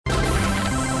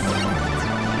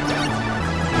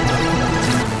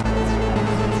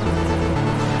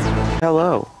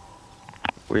Hello.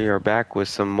 We are back with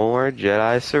some more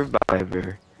Jedi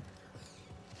Survivor.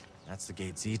 That's the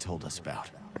gate Z told us about.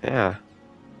 Yeah.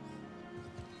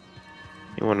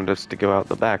 He wanted us to go out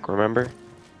the back, remember?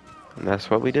 And that's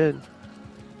what we did.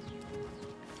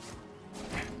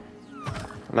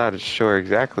 I'm not sure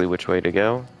exactly which way to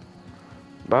go,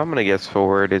 but I'm gonna guess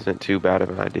forward isn't too bad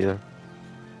of an idea.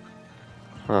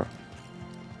 Huh.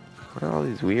 What are all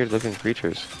these weird looking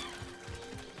creatures?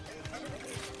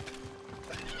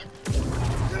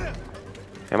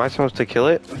 Am I supposed to kill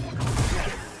it?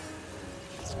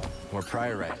 More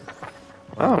priorite.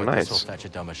 Oh, This will nice. fetch a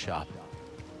Doma shop.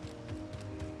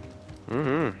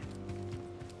 Mm-hmm.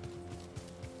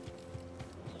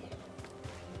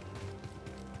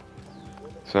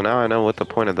 So now I know what the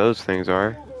point of those things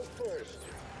are.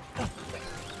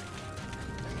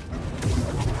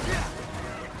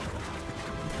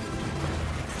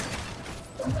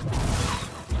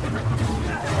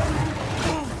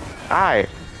 Hi!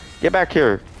 Get back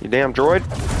here, you damn droid!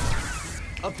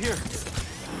 Up here.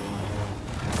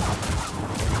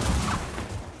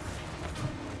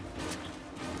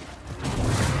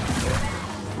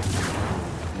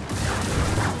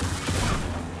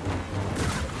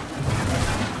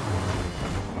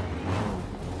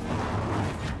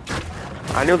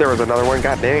 I knew there was another one,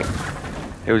 god dang it.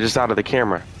 It was just out of the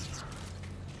camera.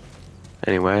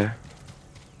 Anyway.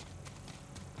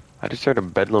 I just heard a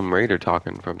Bedlam Raider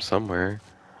talking from somewhere.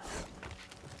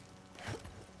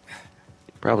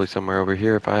 Probably somewhere over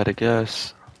here if I had to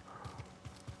guess.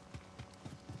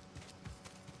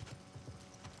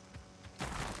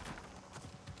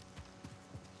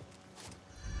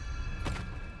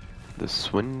 The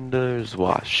Swindler's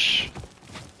Wash.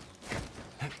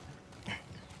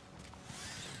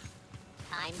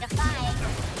 Time to fight.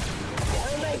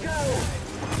 There they go.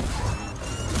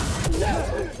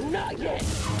 No, not yet.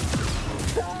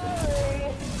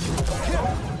 Sorry.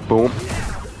 Boom.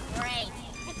 Great.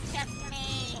 It's just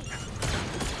me.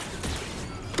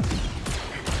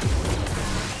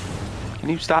 Can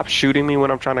you stop shooting me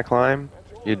when I'm trying to climb?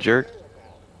 You jerk.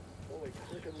 Only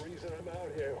freaking reason I'm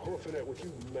out here hoofing it with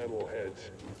you metalheads.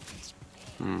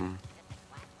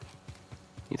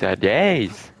 He said,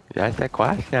 yes, that's the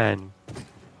question.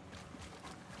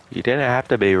 You didn't have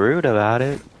to be rude about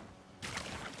it.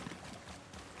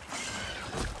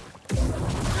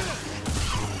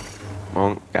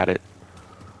 Oh, got it.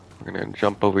 We're gonna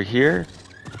jump over here.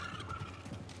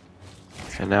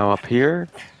 And now up here.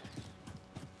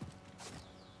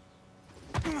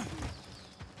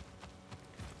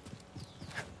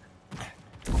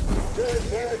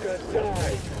 America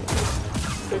died.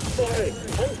 It's fine.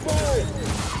 I'm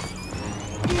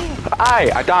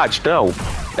fine. I dodged. No,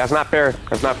 that's not fair.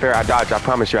 That's not fair. I dodged. I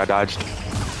promise you, I dodged.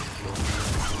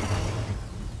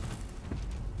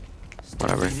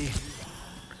 Whatever. Easy.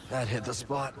 That hit the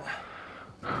spot.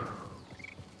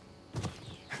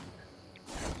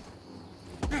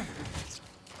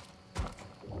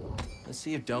 Let's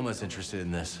see if Doma's interested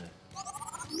in this.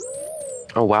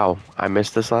 Oh wow, I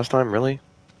missed this last time. Really?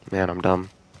 Man, I'm dumb.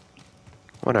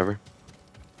 Whatever.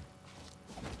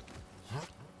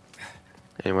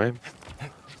 Anyway,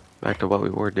 back to what we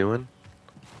were doing.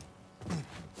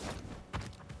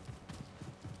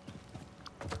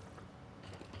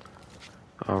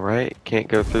 Alright, can't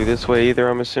go through this way either,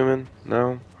 I'm assuming?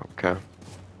 No? Okay.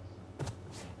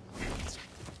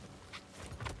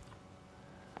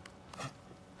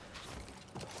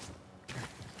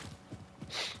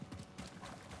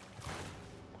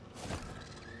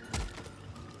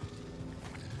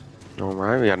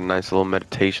 Alright, we got a nice little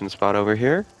meditation spot over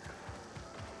here.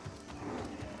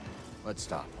 Let's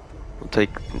stop. We'll take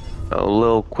a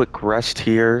little quick rest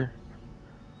here.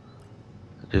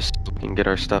 Just so we can get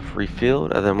our stuff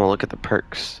refilled, and then we'll look at the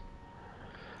perks.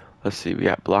 Let's see, we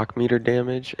got block meter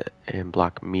damage and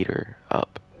block meter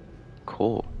up.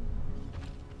 Cool.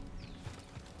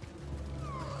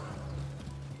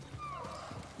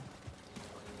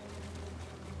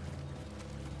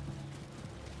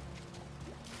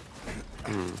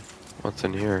 What's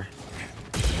in here?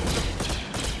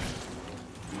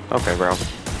 Okay, bro.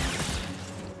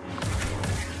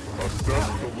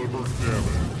 Assess delivered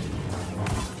damage.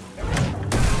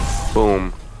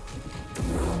 Boom.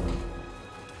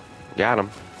 Got him.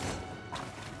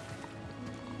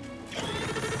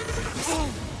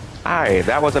 Aye,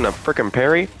 that wasn't a frickin'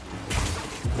 parry.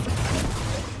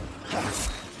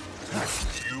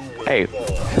 Hey,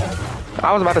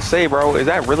 I was about to say, bro, is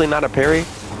that really not a parry?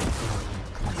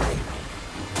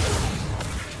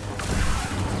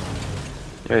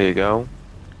 There you go.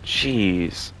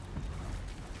 Jeez.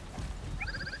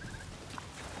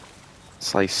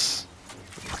 Slice.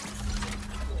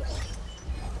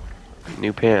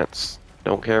 New pants.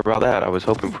 Don't care about that. I was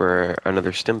hoping for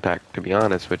another stim pack, to be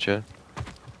honest with you.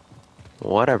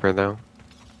 Whatever, though.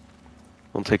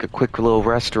 We'll take a quick little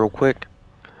rest real quick.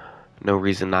 No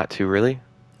reason not to, really.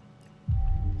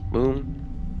 Boom.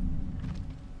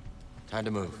 Time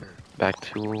to move. Back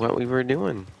to what we were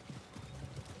doing.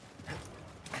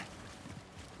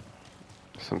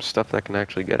 Some stuff that can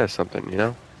actually get us something, you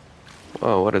know?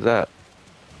 Whoa, what is that?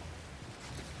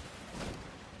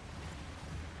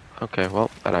 Okay, well,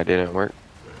 that idea didn't work.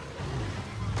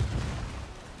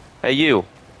 Hey, you!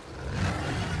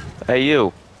 Hey,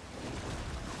 you!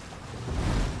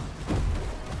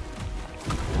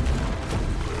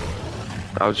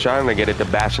 I was trying to get it to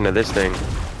bash into this thing.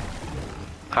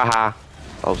 Haha.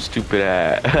 Oh, stupid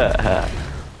ass.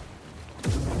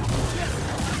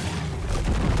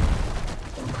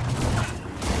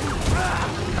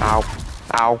 Ow.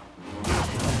 Ow.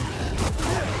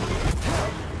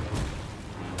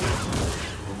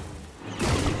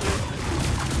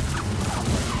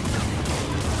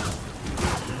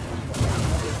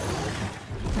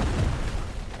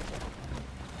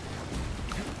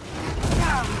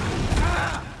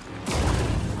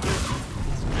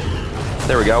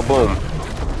 There we go, boom.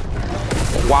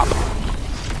 Whop.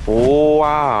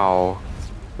 Wow.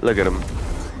 Look at him.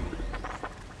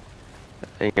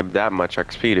 Ain't give that much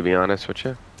XP, to be honest with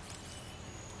you.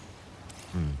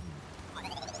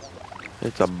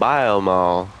 It's a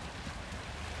biomall.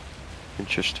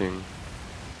 Interesting.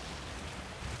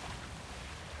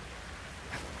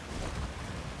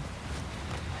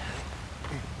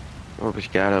 What we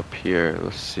got up here?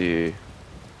 Let's see.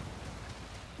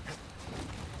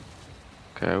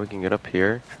 Okay, we can get up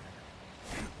here.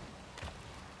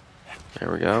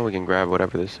 There we go. We can grab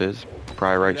whatever this is.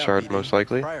 Priorite shard, most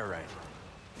likely. Priorite.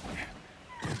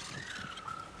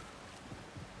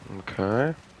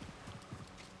 Okay.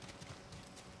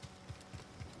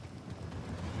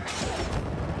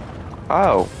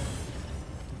 Oh.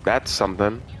 That's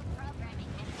something. New programming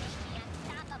has made me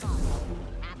unstoppable.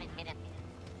 Haven't hit him.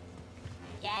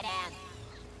 Get him.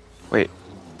 Wait.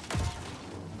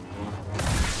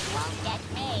 Won't get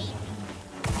me.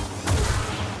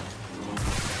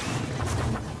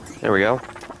 There we go.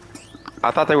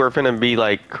 I thought they were finna be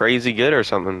like crazy good or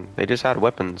something. They just had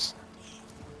weapons.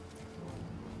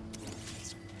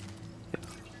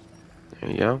 There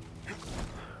you go.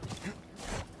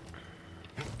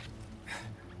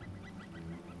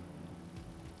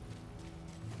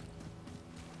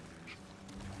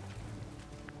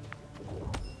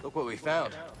 Look what we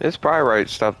found. This Priorite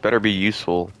stuff better be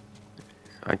useful.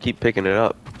 I keep picking it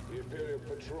up. The Imperial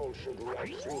Patrol should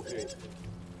like shooting.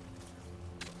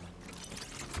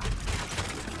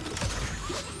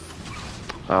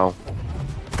 Oh.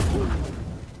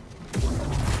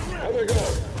 Have a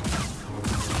go.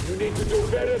 You need to do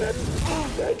better than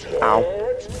that. Ow.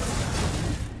 Hurt.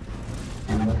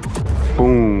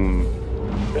 Boom.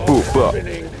 Not Boof up.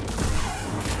 happening.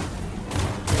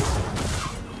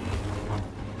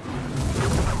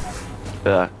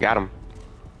 Got him.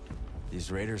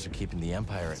 These raiders are keeping the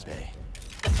Empire at bay.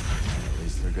 At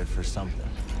least they're good for something.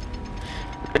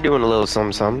 They're doing a little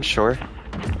something, sure.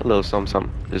 A little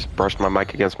something. Just brushed my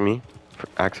mic against me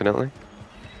accidentally.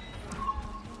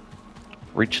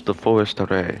 Reach the forest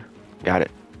array. Got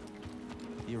it.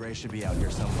 The array should be out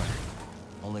here somewhere.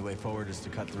 Only way forward is to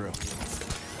cut through.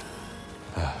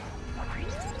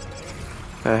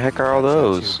 The heck are all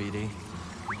those? Here, BD.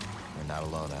 We're not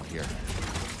alone out here.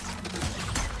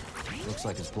 Looks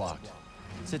like it's blocked.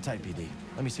 Sit tight, BD.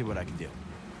 Let me see what I can do.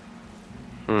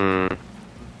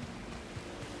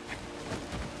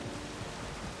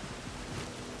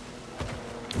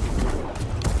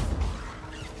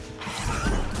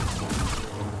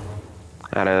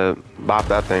 Gotta bop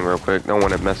that thing real quick. Don't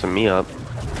want it messing me up.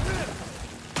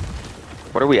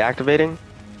 What are we activating?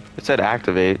 It said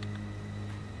activate.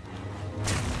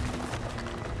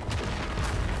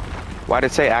 Why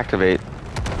did it say activate?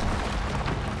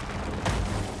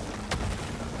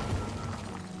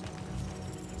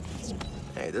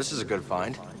 Hey, this is a good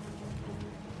find.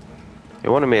 It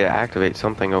wanted me to activate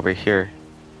something over here.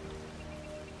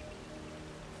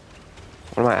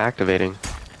 What am I activating?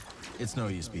 It's no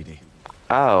use, BD.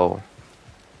 Oh.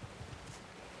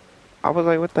 I was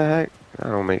like, what the heck? That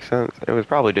don't make sense. It was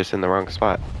probably just in the wrong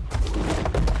spot.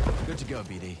 Good to go,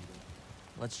 BD.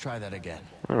 Let's try that again.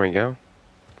 There we go.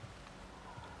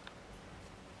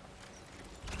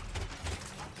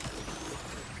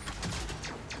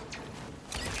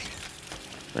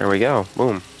 There we go.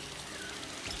 Boom.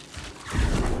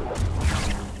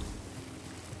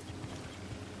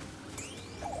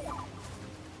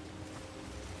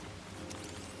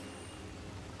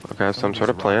 Okay, some sort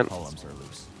of these rock plant. columns are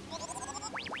loose.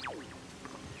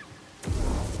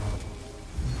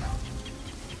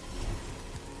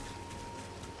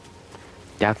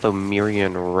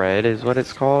 Dathomirian red is what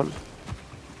it's called.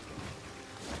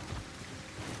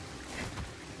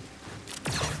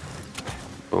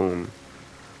 Boom.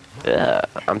 Yeah,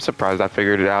 I'm surprised I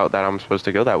figured it out that I'm supposed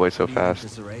to go that way so What do you think fast.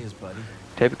 this array is, buddy?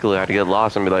 Typically, I'd get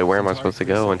lost and be like, where am I Seems hard supposed to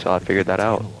for a go soldier until I to figured keep that its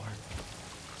out. handle.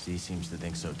 Z seems to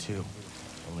think so too.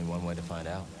 Only one way to find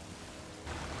out.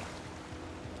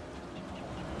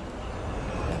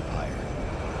 Empire.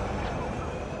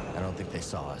 I don't think they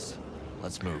saw us.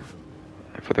 Let's move.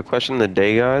 For the question of the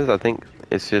day, guys, I think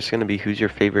it's just gonna be who's your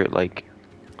favorite, like,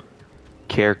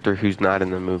 character who's not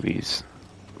in the movies.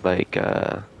 Like,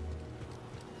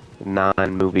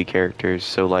 non-movie characters.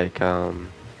 So, like,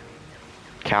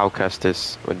 Cal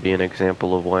Custis would be an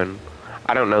example of one.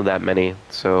 I don't know that many,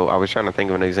 so I was trying to think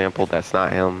of an example that's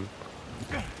not him,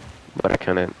 but I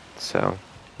couldn't, so,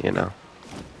 you know.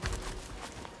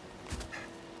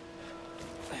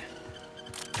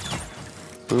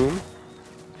 Boom.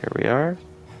 Here we are.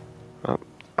 Oh,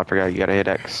 I forgot you gotta hit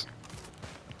X.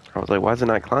 I was like, why is it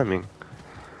not climbing?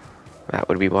 That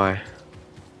would be why.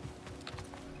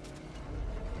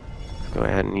 Let's go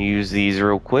ahead and use these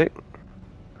real quick.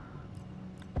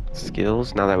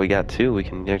 Skills. Now that we got two, we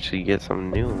can actually get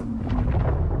some new.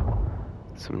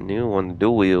 Some new on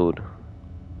dual wield.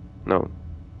 No.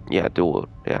 Yeah, dual wield.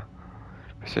 Yeah.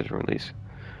 Precision release.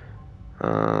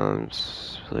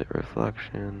 Split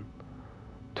reflection.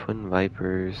 Twin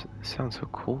Vipers. It sounds so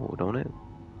cool, don't it?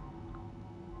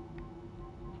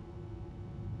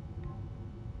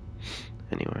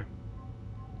 Anyway.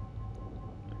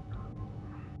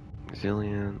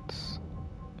 Resilience.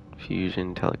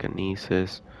 Fusion.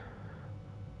 Telekinesis.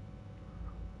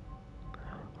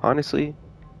 Honestly,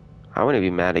 I wouldn't be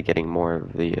mad at getting more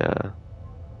of the,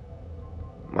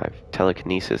 my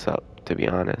telekinesis up, to be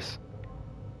honest.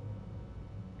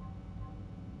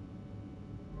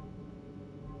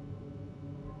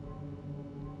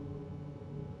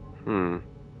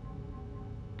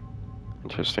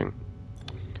 Interesting.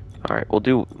 Alright, we'll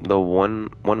do the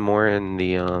one more in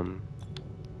the,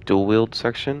 dual wield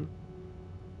section.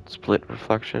 Split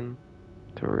reflection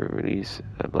to release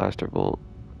a blaster bolt.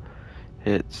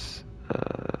 Hits,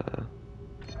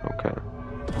 okay.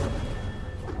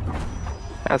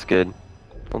 That's good.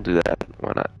 We'll do that.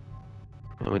 Why not?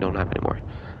 And we don't have any more.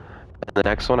 And the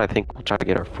next one, I think we'll try to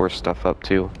get our force stuff up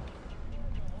too.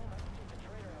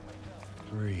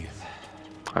 Breathe.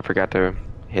 I forgot to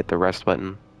hit the rest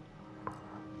button.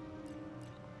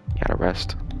 Gotta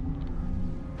rest.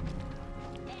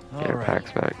 Get our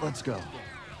packs back. Let's go.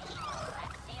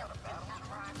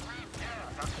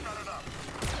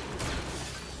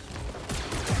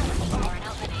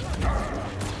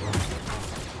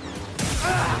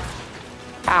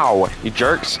 Ow, you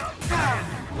jerks.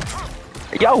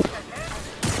 Yo!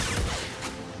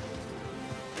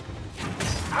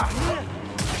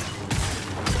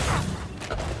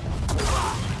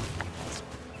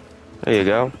 There you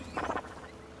go.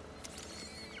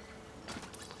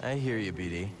 I hear you,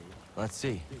 BD. Let's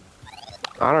see.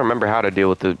 I don't remember how to deal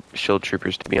with the shield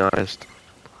troopers, to be honest.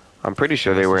 I'm pretty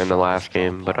sure they were in the last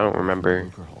game, but I don't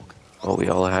remember what we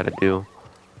all had to do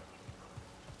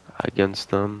against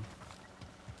them.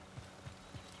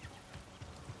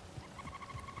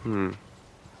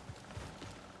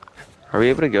 Are we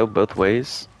able to go both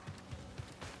ways?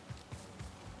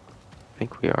 I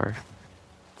think we are.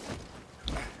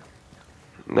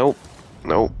 Nope.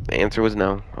 Nope. The answer was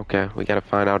no. Okay, we gotta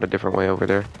find out a different way over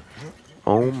there.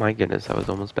 Oh my goodness, that was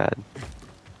almost bad.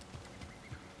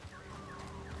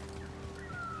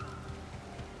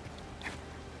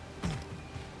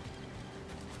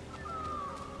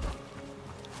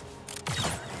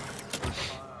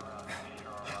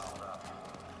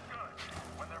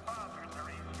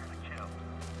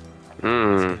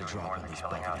 Let's get a drop on these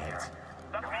bucket heads.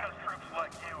 That's because troops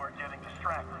like you are getting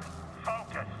distracted.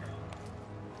 Focus.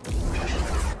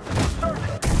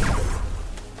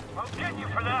 We'll get you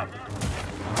for that.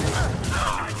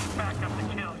 Back up to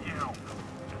kill you.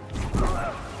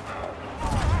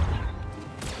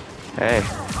 Hey,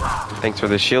 thanks for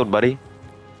the shield, buddy.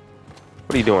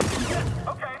 What are you doing?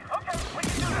 Okay, we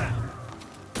can do this.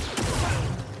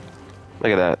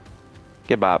 Look at that.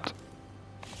 Get bopped.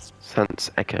 Sense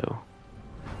Echo.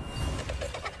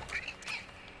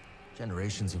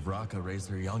 Generations of Raka raised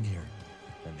their young here.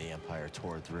 Then the Empire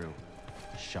tore through,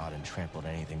 shot and trampled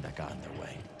anything that got in their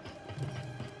way.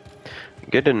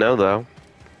 Good to know, though,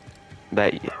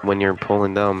 that when you're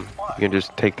pulling them, you can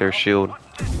just take their shield.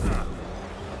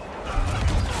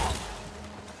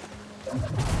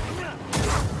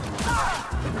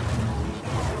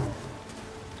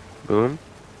 Boom.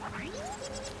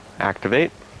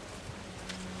 Activate.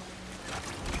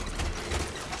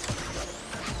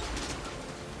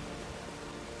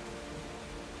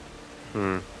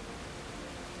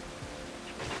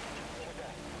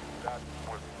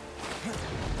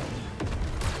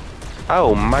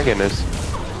 Oh my goodness.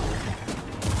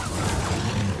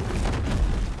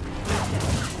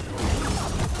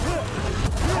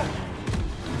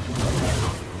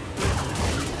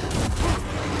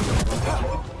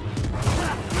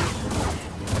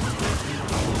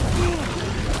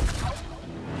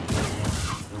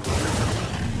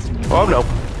 Oh no.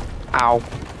 Ow.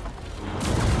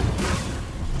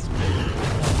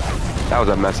 That was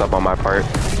a mess up on my part.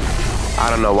 I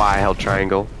don't know why I held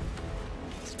triangle.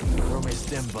 Throw me a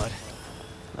stim, bud.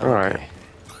 Alright.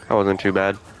 That wasn't too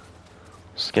bad.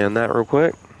 Scan that real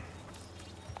quick.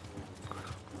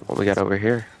 What we got over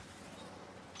here?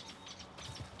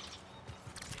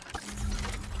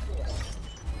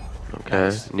 Okay,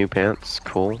 Nice. new pants.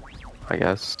 Cool, I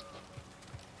guess.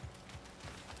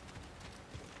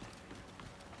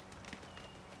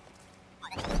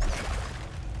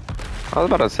 I was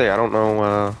about to say, I don't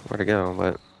know where to go,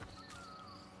 but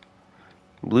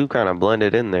blue kind of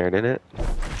blended in there, didn't it?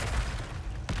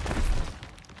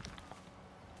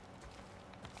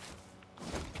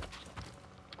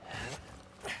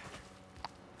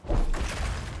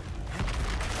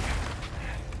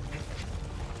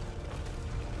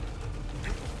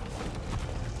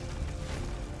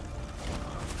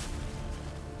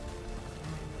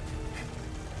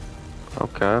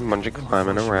 Okay, a bunch of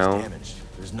climbing Before she was around. damaged,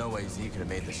 there's no way Z could have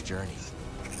made this journey.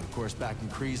 Of course, back in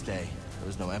Kree's day, there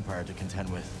was no Empire to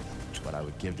contend with. But I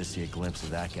would give to see a glimpse of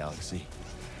that galaxy.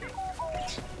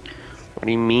 What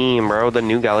do you mean, bro? The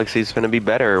new galaxy's gonna be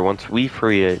better once we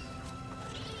free it.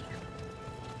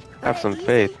 Have some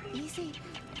faith. Easy.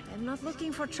 I'm not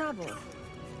looking for trouble.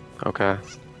 Okay.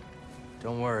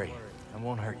 Don't worry, I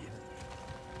won't hurt you.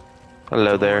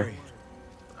 Hello Don't there. worry.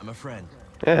 I'm a friend.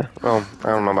 Yeah, well, I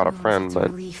don't know about a friend, Such a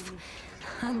but relief.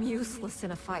 I'm useless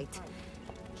in a fight.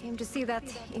 Came to see that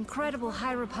incredible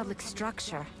High Republic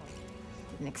structure.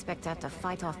 Didn't expect to have to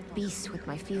fight off beasts with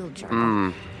my field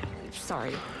journal.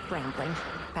 Sorry, rambling.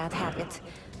 Bad habit.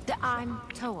 I'm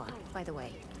Toa, by the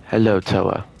way. hello,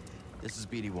 Toa. This is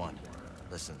BD1.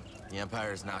 Listen, the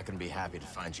Empire is not going to be happy to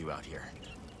find you out here.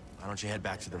 Why don't you head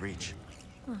back to the Reach?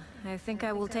 I think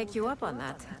I will take you up on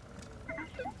that.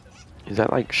 Is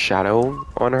that like shadow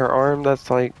on her arm?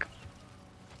 That's like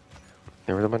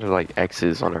there was a bunch of like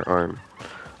X's on her arm.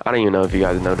 I don't even know if you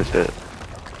guys noticed it.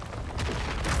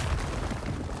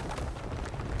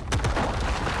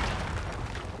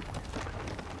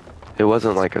 It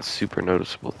wasn't like a super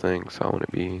noticeable thing, so I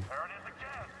wouldn't be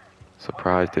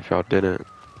surprised if y'all didn't.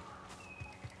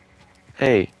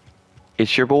 Hey,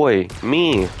 it's your boy,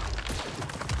 me.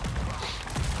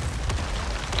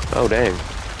 Oh dang.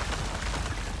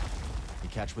 You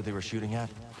catch what they were shooting at?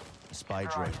 A spy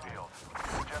drone.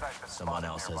 Someone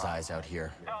else has eyes out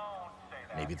here.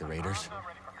 Maybe the Raiders?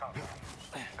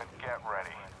 Then get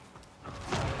ready.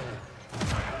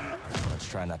 Let's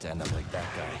try not to end up like that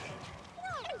guy.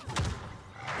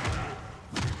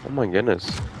 Oh my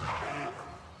goodness.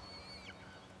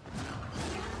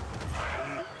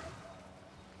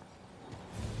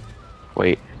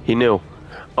 Wait, he knew.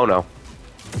 Oh no.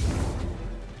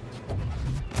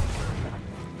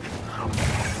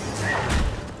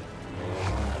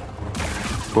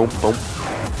 Boom, boom.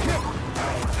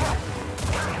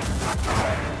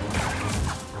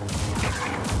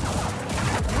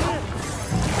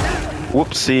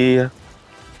 Whoopsie.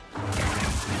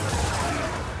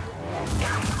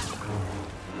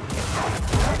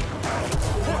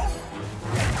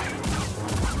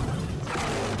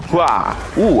 Wah!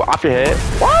 Ooh, off your head.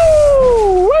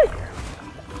 Woo!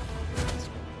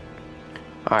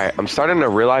 Alright, I'm starting to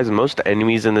realize most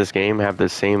enemies in this game have the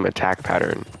same attack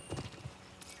pattern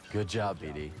Good job,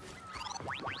 BD.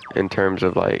 in terms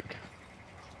of like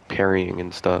parrying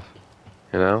and stuff.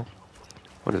 You know?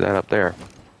 What is that up there?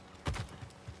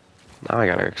 Now I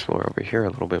gotta explore over here a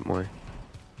little bit more.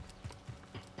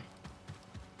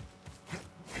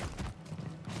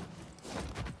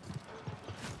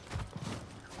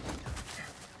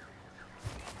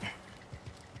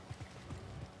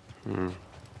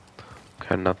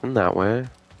 Okay, nothing that way.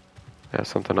 Got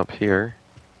something up here.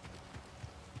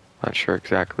 Not sure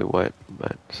exactly what,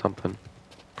 but something.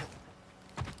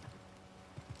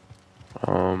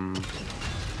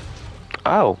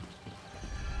 Oh!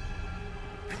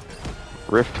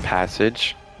 Rift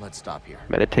passage. Let's stop here.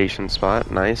 Meditation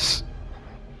spot, nice.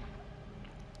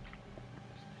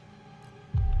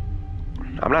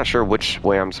 I'm not sure which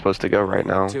way I'm supposed to go right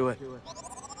now. To it.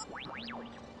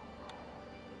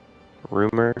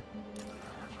 Rumor.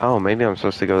 Oh, maybe I'm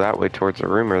supposed to go that way towards the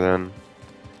rumor then.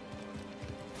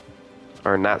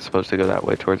 Or not supposed to go that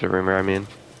way towards the rumor, I mean.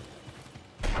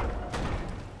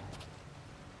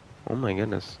 Oh my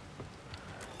goodness.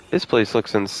 This place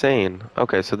looks insane.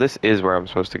 Okay, so this is where I'm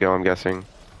supposed to go, I'm guessing.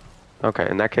 Okay,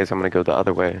 in that case, I'm gonna go the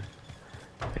other way.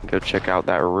 And go check out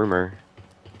that rumor.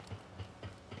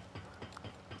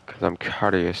 Because I'm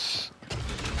curious.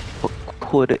 What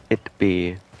could it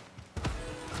be?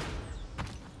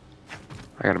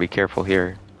 I gotta be careful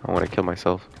here. I want to kill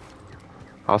myself.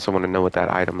 I also want to know what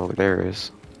that item over there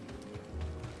is.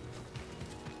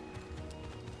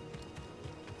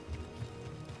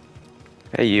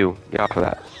 Hey you, get off of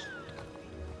that.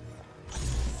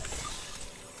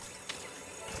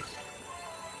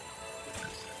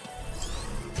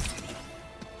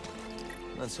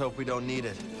 Let's hope we don't need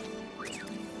it.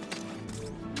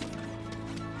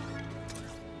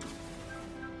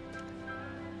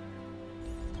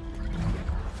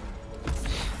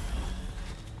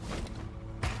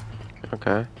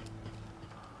 Okay.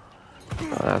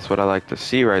 That's what I like to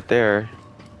see right there.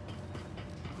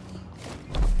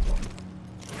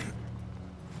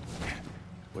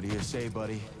 What do you say,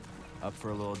 buddy? Up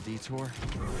for a little detour?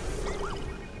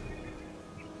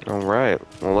 Alright,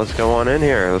 well let's go on in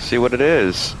here. Let's see what it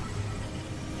is.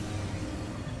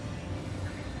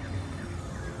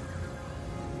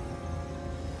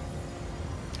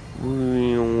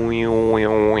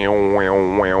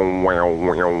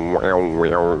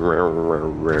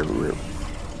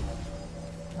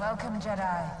 Welcome,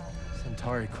 Jedi.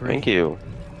 Centauri Cree. Thank you.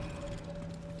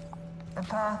 The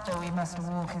path that we must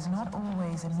walk is not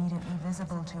always immediately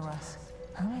visible to us.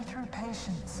 Only through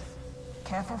patience,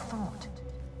 careful thought,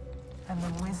 and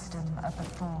the wisdom of the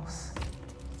Force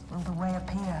will the way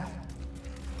appear.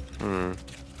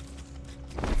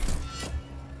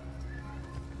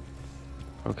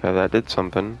 Okay, that did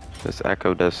something. This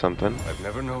echo does something. I've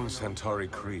never known Centauri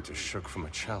Cree to shook from a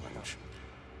challenge.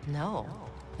 No,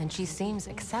 and she seems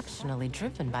exceptionally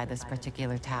driven by this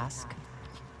particular task.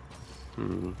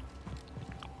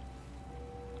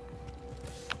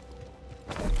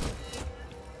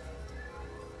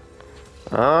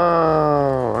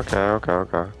 Oh,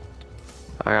 okay.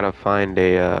 I gotta find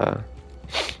a,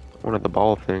 one of the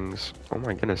ball things. Oh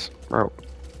my goodness, bro.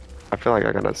 I feel like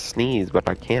I gotta sneeze, but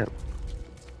I can't.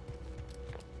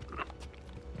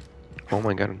 Oh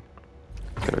my god.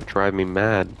 It's gonna drive me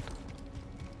mad.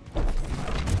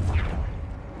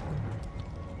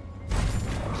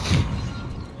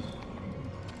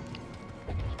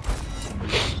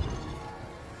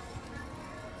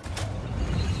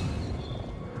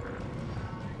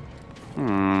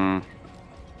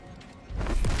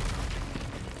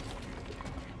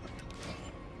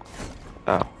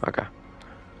 Oh, okay.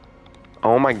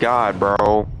 Oh my god,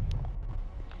 bro.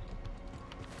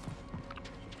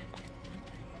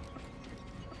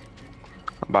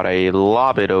 I'm about to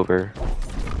lob it over.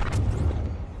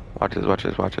 Watch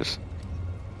this.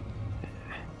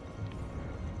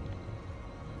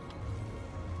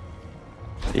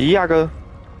 Yaga.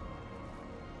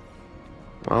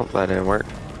 Well, that didn't work.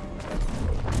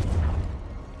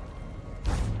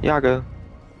 Yaga.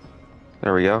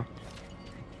 There we go.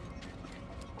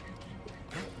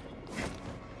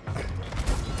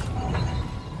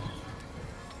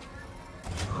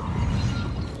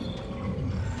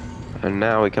 And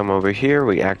now we come over here,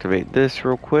 we activate this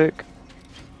real quick.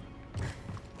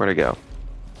 Where'd it go?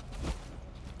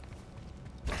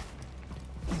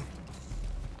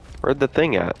 Where'd the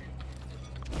thing at?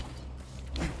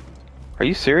 Are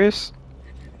you serious?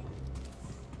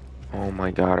 Oh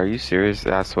my god, are you serious?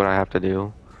 That's what I have to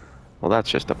do? Well, that's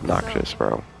just obnoxious,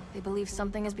 bro. They believe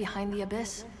something is behind the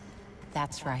abyss?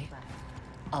 That's right.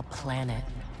 A planet.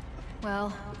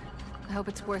 Well, I hope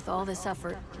it's worth all this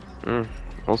effort.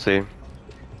 We'll see.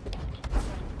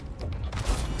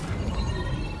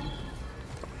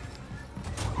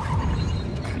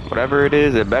 Whatever it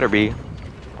is, it better be.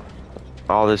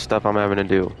 All this stuff I'm having to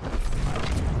do.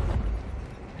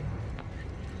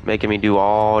 Making me do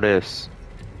all this.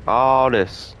 All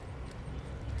this.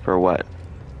 For what?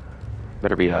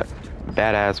 Better be a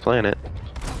badass planet.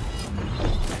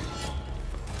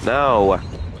 No!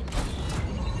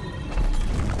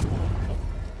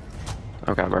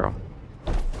 Okay, bro.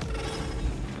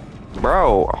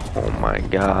 Bro! Oh my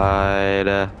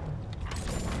god.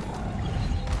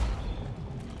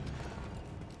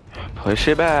 Push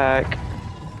it back.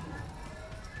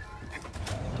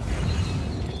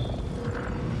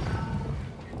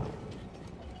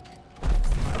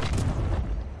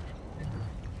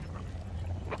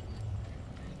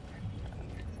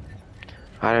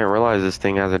 I didn't realize this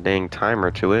thing has a dang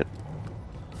timer to it.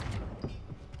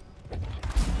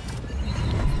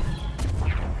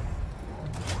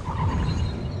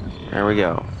 There we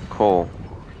go. Cool.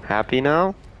 Happy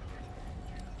now?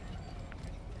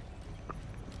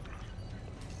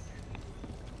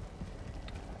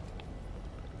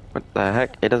 What the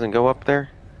heck? It doesn't go up there?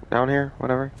 Down here?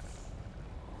 Whatever.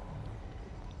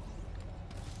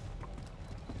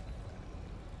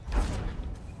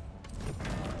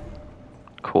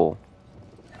 Cool.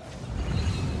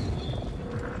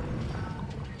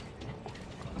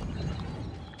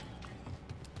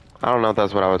 I don't know if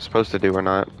that's what I was supposed to do or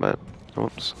not, but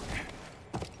oops.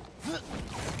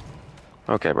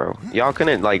 Okay, bro. Y'all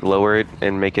couldn't like lower it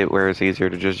and make it where it's easier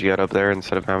to just get up there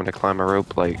instead of having to climb a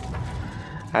rope? Like,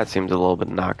 that seems a little bit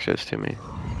noxious to me.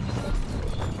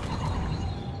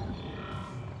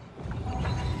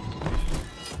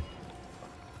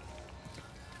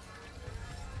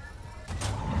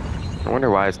 I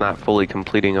wonder why it's not fully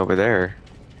completing over there.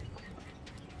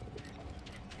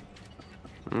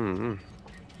 Hmm.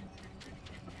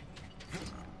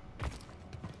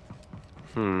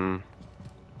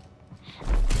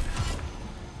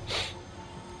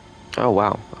 Oh,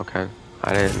 wow. Okay.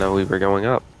 I didn't know we were going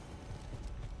up.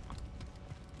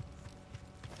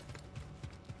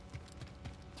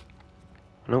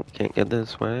 Nope, can't get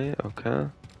this way. Okay.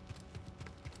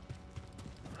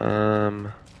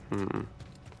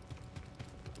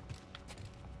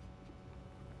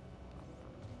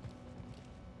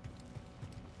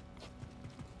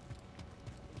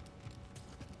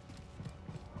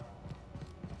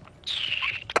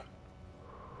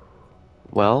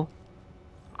 Well,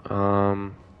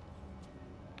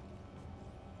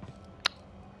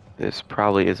 this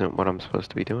probably isn't what I'm supposed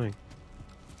to be doing.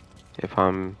 If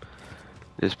I'm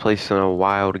just placing a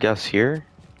wild guess here.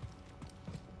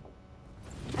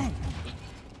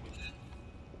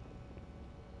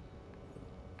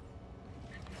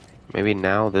 Maybe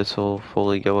now this will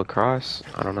fully go across?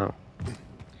 I don't know.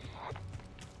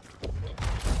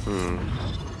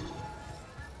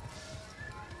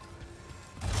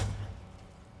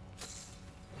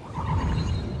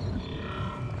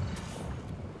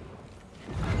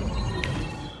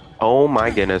 Oh my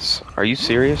goodness. Are you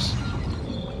serious?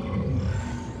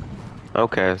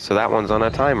 Okay, so that one's on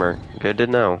a timer. Good to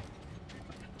know.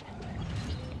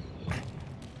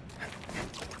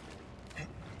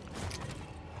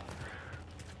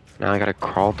 Now I gotta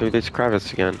crawl through this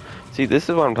crevice again. See, this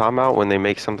is what I'm talking about when they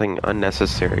make something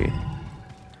unnecessary.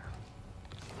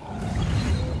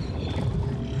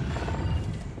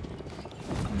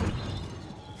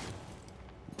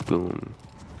 Boom.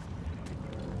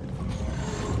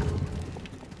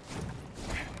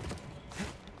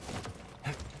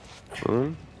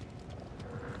 Boom.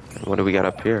 And what do we got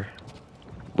up here?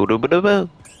 Boo-doo-boo-doo-boo.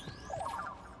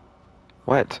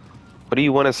 What? What do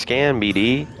you want to scan,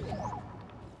 BD?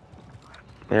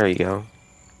 There you go.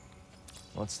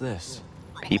 What's this?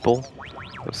 People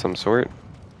of some sort.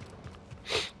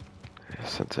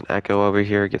 Sense an echo over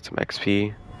here, get some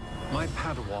XP. My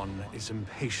Padawan is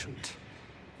impatient.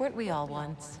 Weren't we all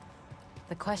once?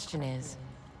 The question is,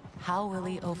 how will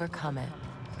he overcome it?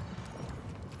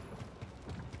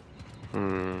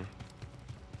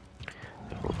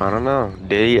 I don't know.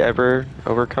 Did he ever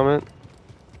overcome it?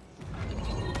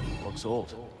 Looks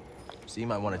old. So you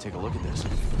might want to take a look at this.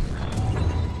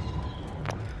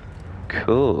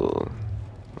 Cool.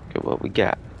 Look at what we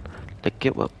got. Look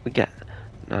at what we got.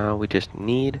 Now we just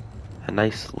need a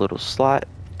nice little slot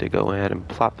to go ahead and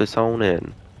plop this on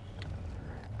in.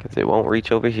 Because it won't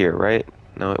reach over here, right?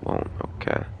 No, it won't.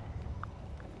 Okay.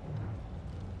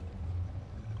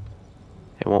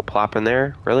 It won't plop in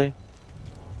there? Really?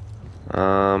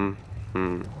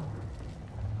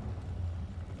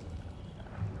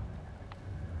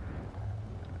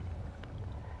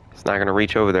 It's not gonna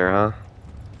reach over there, huh?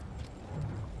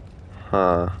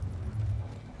 Huh.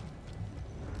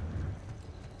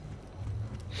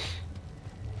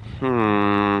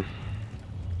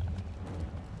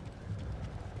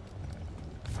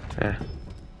 Eh.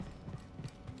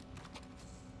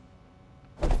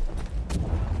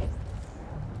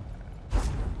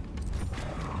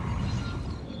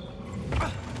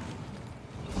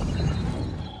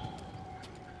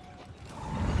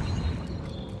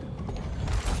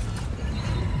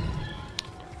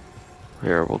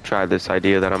 Here, we'll try this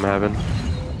idea that I'm having.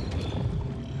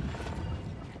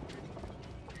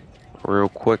 Real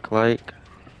quick, like.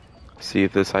 See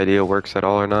if this idea works at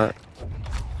all or not.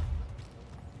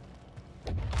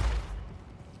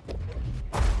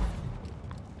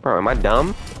 Bro, am I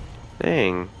dumb?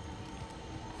 Dang.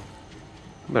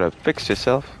 You better fix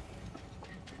yourself.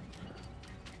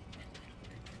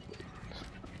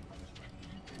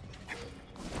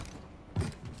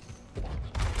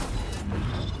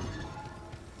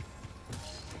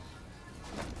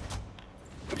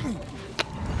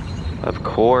 Of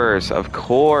course, of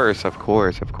course, of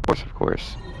course, of course, of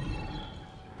course.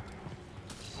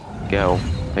 Go.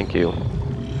 Thank you.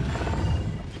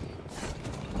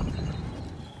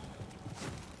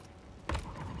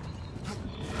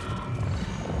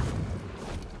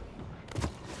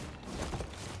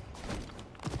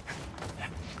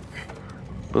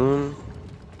 Boom.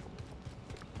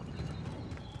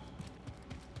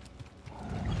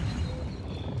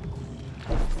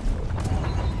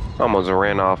 Almost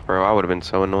ran off, bro. I would have been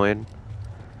so annoyed.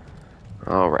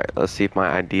 Alright, let's see if my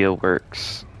idea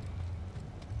works.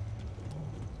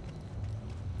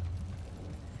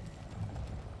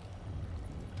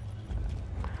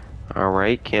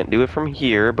 Alright, can't do it from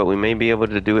here, but we may be able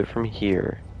to do it from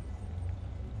here.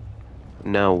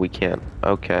 No, we can't.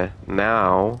 Okay,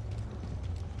 now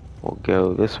we'll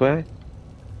go this way.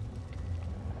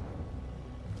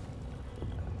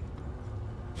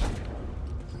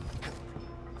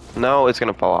 No, it's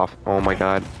gonna fall off. Oh my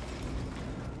god.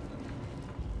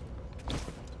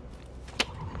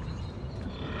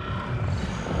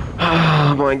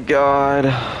 Oh my god.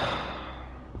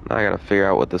 Now I gotta figure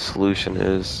out what the solution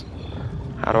is.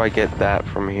 How do I get that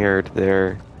from here to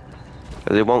there?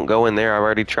 Because it won't go in there. I've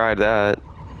already tried that.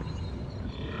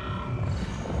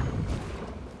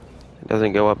 It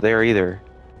doesn't go up there either.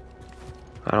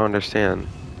 I don't understand.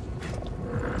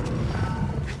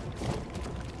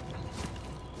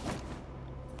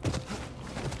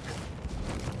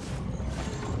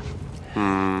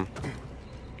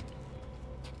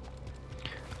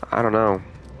 I don't know.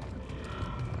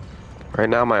 Right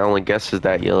now my only guess is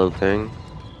that yellow thing.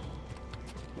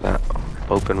 That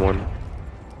open one.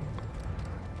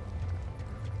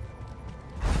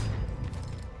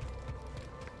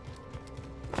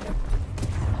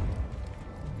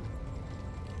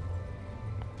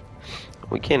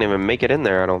 We can't even make it in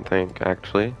there, I don't think,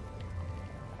 actually.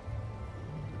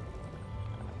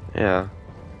 Yeah.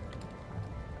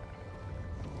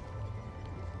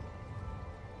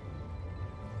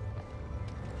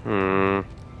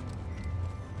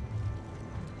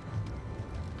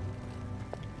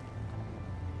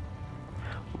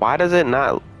 Why does it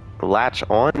not latch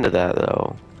on to that,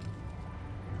 though?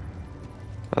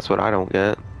 That's what I don't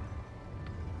get.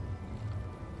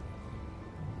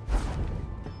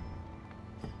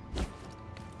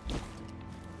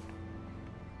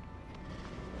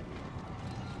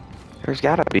 There's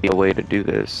gotta be a way to do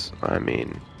this. I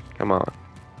mean, come on.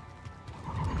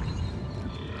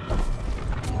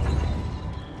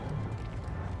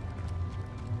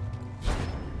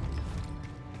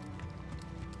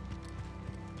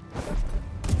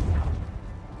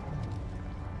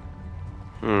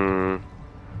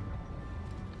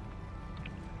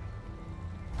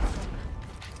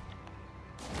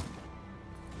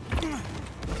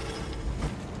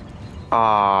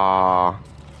 Ah,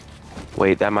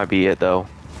 wait, that might be it though.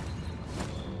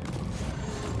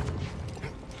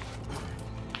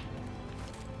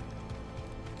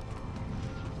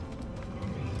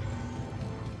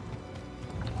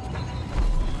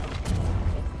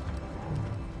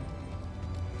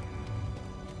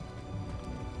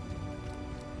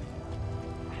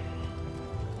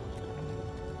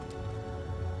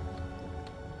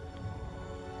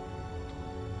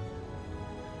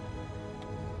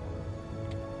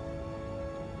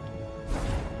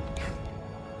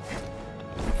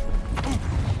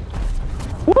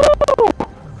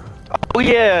 Oh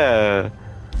yeah!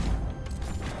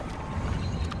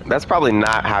 That's probably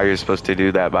not how you're supposed to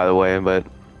do that, by the way, but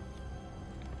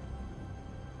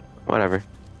whatever.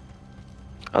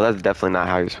 Oh, that's definitely not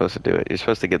how you're supposed to do it. You're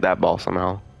supposed to get that ball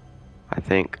somehow, I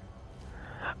think.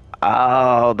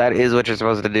 Oh, that is what you're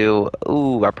supposed to do.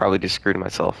 Ooh, I probably just screwed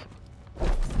myself.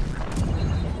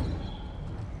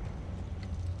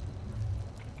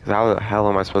 How the hell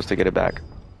am I supposed to get it back?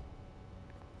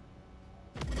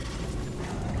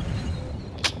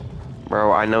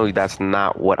 Bro, I know that's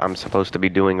not what I'm supposed to be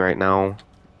doing right now.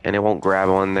 And it won't grab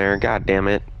on there. God damn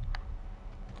it.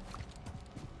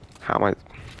 How am I...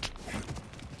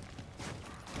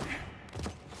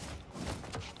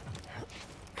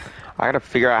 I gotta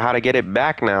figure out how to get it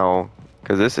back now.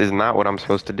 Because this is not what I'm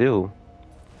supposed to do.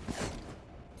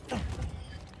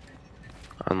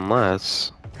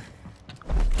 Unless...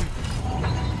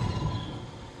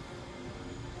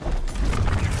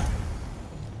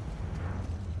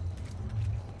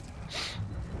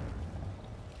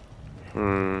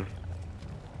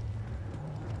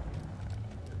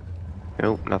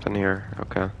 Nope, nothing here.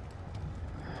 Okay.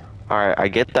 Alright, I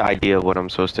get the idea of what I'm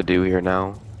supposed to do here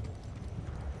now.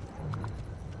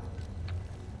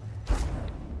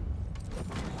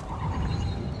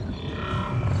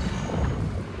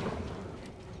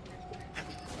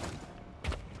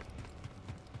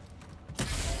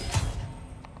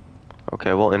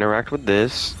 Okay, we'll interact with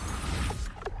this.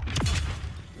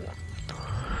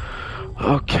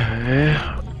 Okay.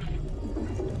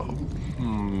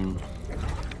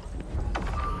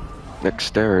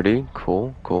 Dexterity.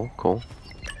 Cool, cool, cool.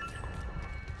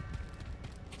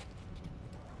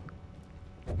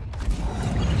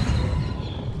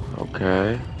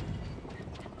 Okay.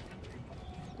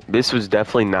 This was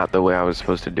definitely not the way I was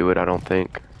supposed to do it, I don't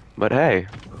think. But hey,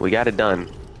 we got it done.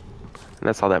 And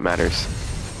that's all that matters.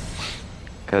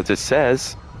 Because it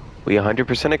says we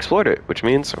 100% explored it, which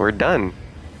means we're done.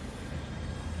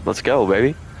 Let's go,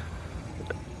 baby.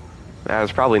 That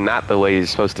was probably not the way you're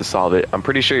supposed to solve it. I'm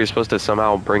pretty sure you're supposed to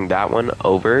somehow bring that one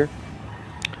over.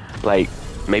 Like,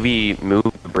 maybe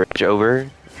move the bridge over,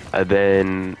 and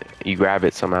then you grab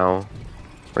it somehow.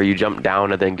 Or you jump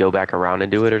down and then go back around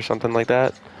and do it or something like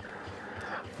that.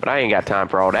 But I ain't got time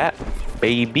for all that,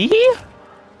 baby.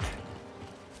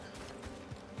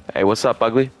 Hey, what's up,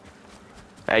 ugly?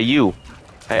 Hey, you.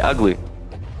 Hey, ugly.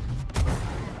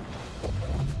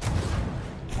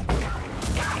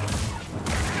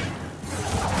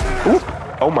 Oop.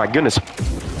 Oh my goodness.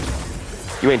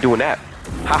 You ain't doing that.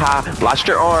 Haha, lost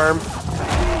your arm.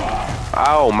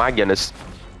 Oh my goodness.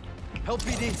 Help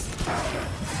BD.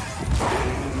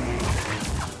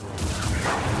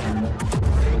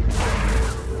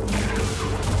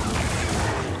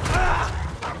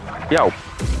 Yo.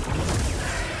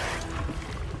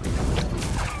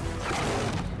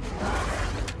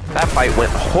 That fight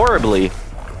went horribly.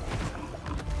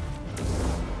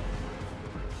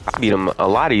 I beat him a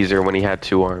lot easier when he had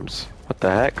 2 arms. What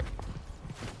the heck?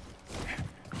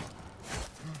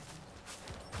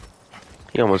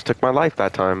 He almost took my life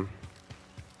that time.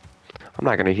 I'm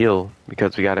not gonna heal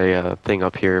because we got a thing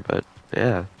up here, but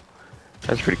yeah,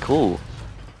 that's pretty cool.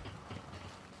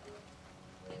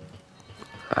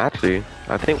 Actually,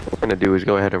 I think what we're gonna do is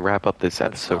go ahead and wrap up this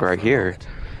episode right here.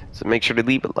 So make sure to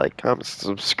leave a like, comment,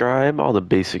 subscribe, all the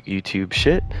basic YouTube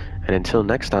shit. And until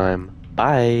next time,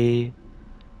 bye.